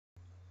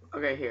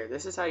Okay, here.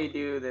 This is how you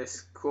do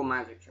this cool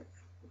magic trick.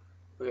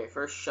 Okay,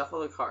 first shuffle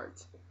the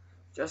cards.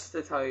 Just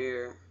to tell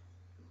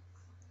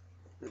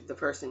the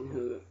person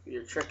who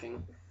you're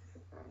tricking,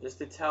 just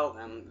to tell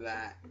them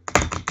that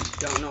you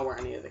don't know where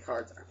any of the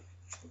cards are.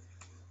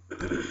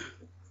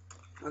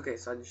 Okay,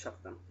 so I just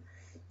shuffled them.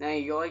 Now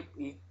you go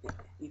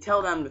you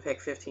tell them to pick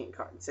 15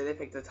 cards. Say they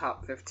pick the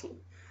top 15.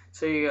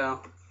 So you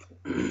go,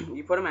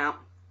 you put them out,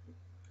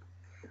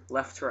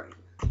 left to right.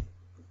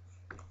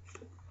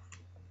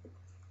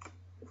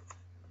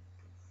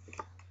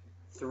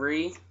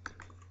 Three,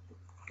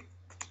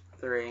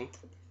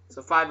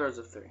 so 5 rows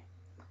of 3,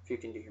 if you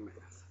can do your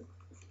math.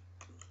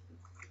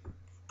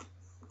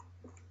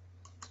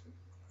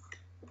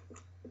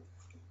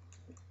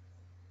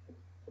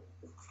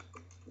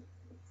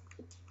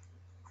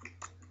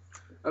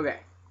 Okay,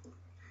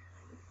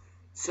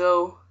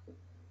 so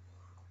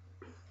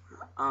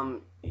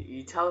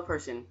you tell the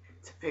person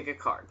to pick a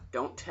card.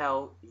 Don't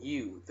tell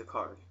you the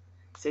card.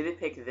 Say they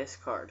pick this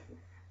card,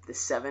 the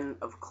 7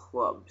 of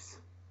clubs.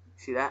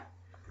 See that?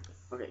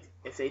 Okay,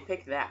 if they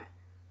pick that,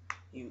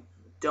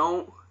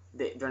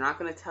 they're not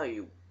going to tell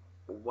you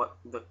what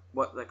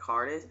the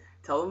card is.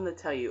 Tell them to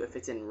tell you if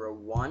it's in row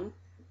 1,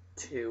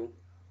 2,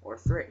 or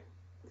 3.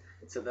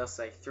 So they'll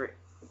say 3.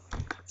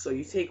 So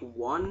you take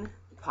one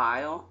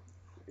pile,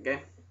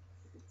 okay?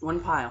 One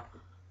pile.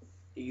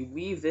 You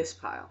leave this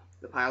pile,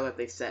 the pile that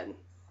they said,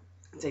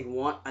 and take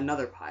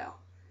another pile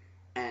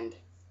and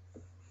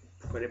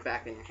put it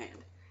back in your hand.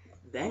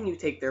 Then you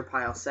take their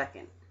pile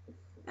second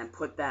and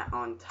put that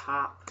on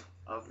top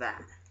of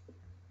that.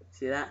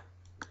 See that?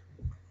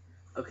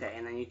 Okay,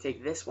 and then you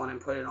take this one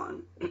and put it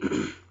on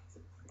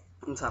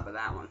on top of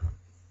that one.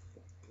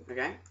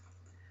 Okay?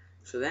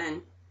 So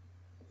then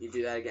you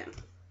do that again.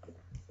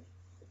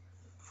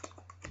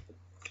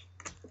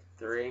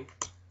 3,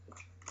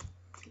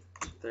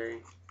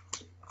 3,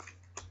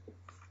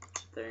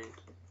 3,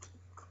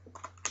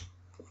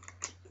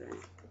 3,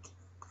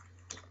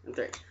 and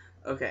 3.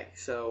 Okay,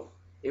 so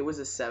it was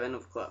a 7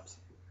 of clubs.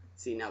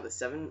 See, now the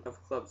 7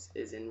 of clubs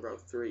is in row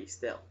 3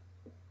 still.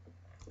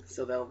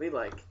 So they'll be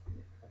like,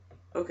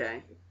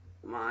 okay,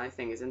 my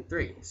thing is in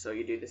 3. So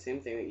you do the same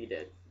thing that you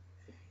did.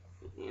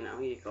 You know,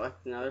 you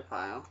collect another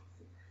pile,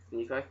 and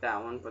you collect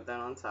that one, put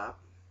that on top.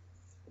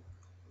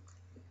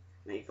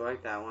 And you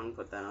collect that one,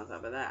 put that on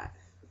top of that.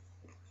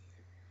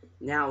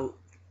 Now,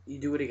 you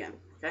do it again,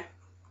 okay?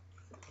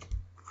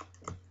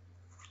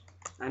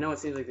 I know it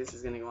seems like this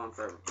is going to go on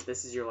forever, but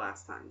this is your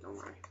last time, don't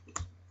worry.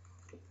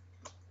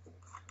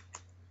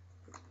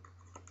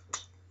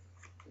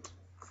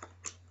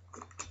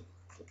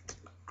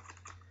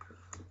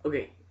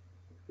 Okay,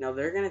 now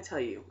they're going to tell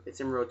you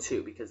it's in row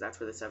 2 because that's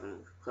where the 7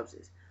 of clubs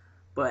is.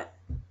 But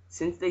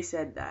since they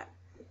said that,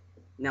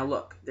 now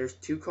look, there's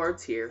 2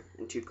 cards here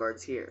and 2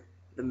 cards here.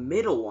 The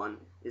middle one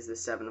is the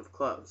 7 of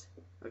clubs,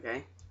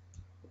 okay?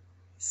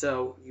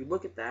 So you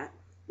look at that,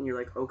 and you're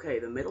like, okay,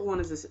 the middle one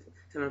is the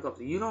 7 of clubs.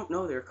 You don't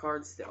know their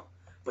card still,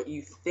 but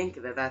you think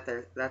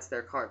that's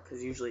their card,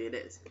 because usually it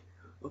is.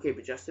 Okay,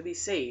 but just to be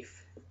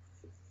safe,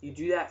 you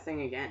do that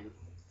thing again.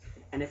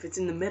 And if it's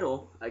in the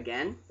middle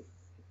again,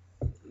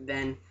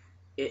 then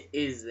it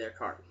is their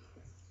card.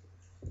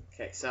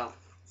 Okay, so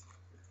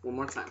one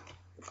more time.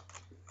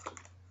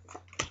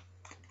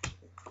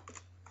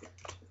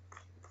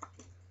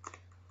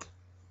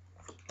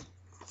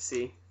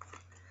 See?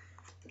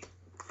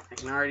 I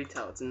can already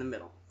tell it's in the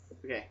middle.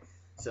 Okay,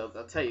 so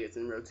they'll tell you it's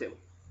in row 2.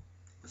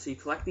 So you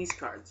collect these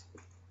cards,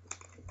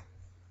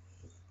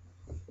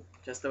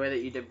 just the way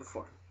that you did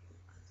before.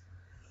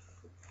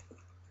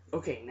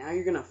 Okay, now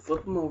you're going to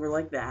flip them over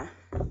like that,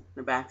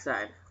 the back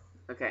side.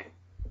 Okay,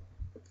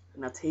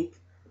 now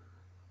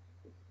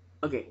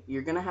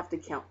you're going to have to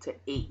count to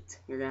 8.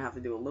 You're going to have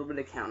to do a little bit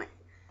of counting.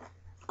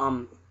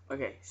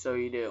 Okay, so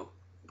you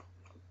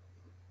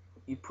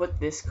put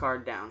this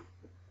card down.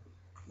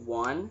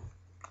 1,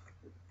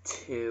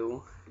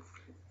 2,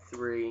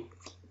 3,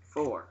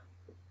 4.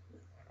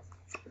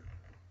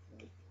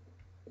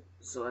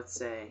 So let's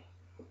say,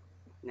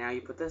 now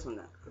you put this one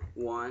down.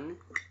 1,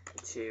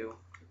 2,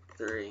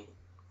 3,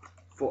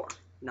 4.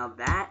 Now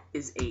that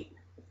is 8.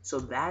 So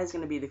that is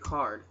going to be the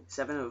card,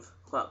 7 of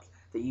clubs,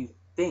 that you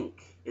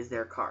think is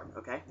their card,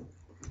 okay?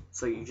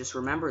 So you just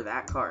remember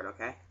that card,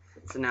 okay?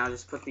 So now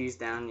just put these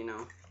down, you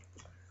know,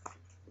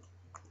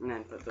 and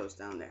then put those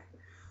down there.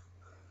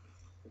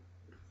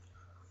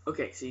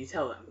 Okay, so you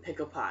tell them, pick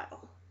a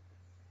pile.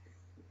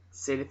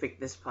 Say to pick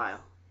this pile.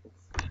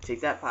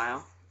 Take that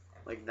pile,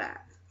 like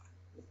that.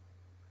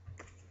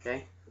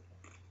 Okay?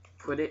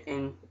 Put it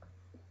in,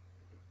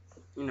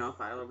 you know, a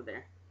pile over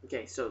there.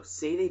 Okay, so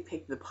say they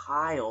pick the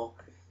pile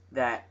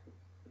that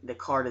the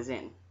card is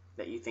in,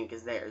 that you think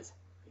is theirs.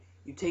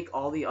 You take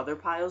all the other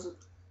piles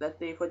that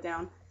they put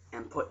down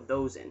and put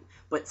those in.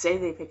 But say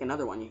they pick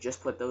another one, you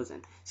just put those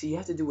in. So you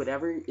have to do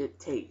whatever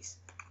it takes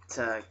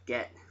to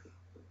get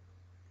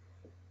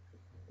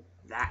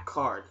that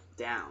card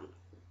down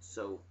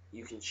so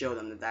you can show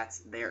them that that's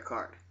their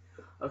card.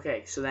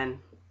 Okay, so then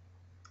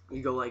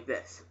you go like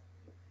this.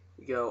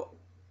 You go,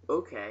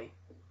 okay,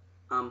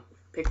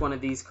 pick one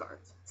of these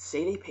cards.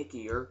 Say they pick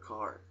your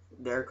card,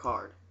 their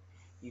card.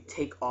 You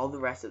take all the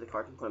rest of the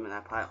cards and put them in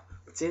that pile.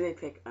 But say they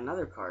pick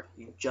another card,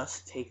 you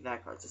just take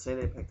that card. So say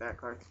they pick that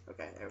card.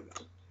 Okay, there we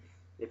go.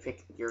 They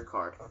pick your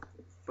card.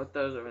 Put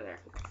those over there.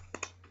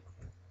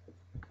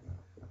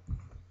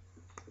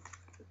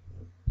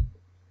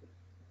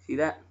 See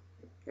that?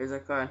 Here's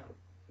that card.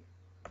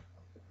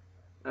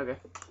 Okay.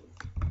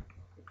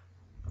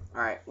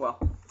 Alright, well,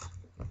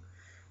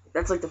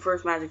 that's like the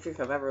first magic trick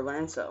I've ever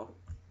learned, so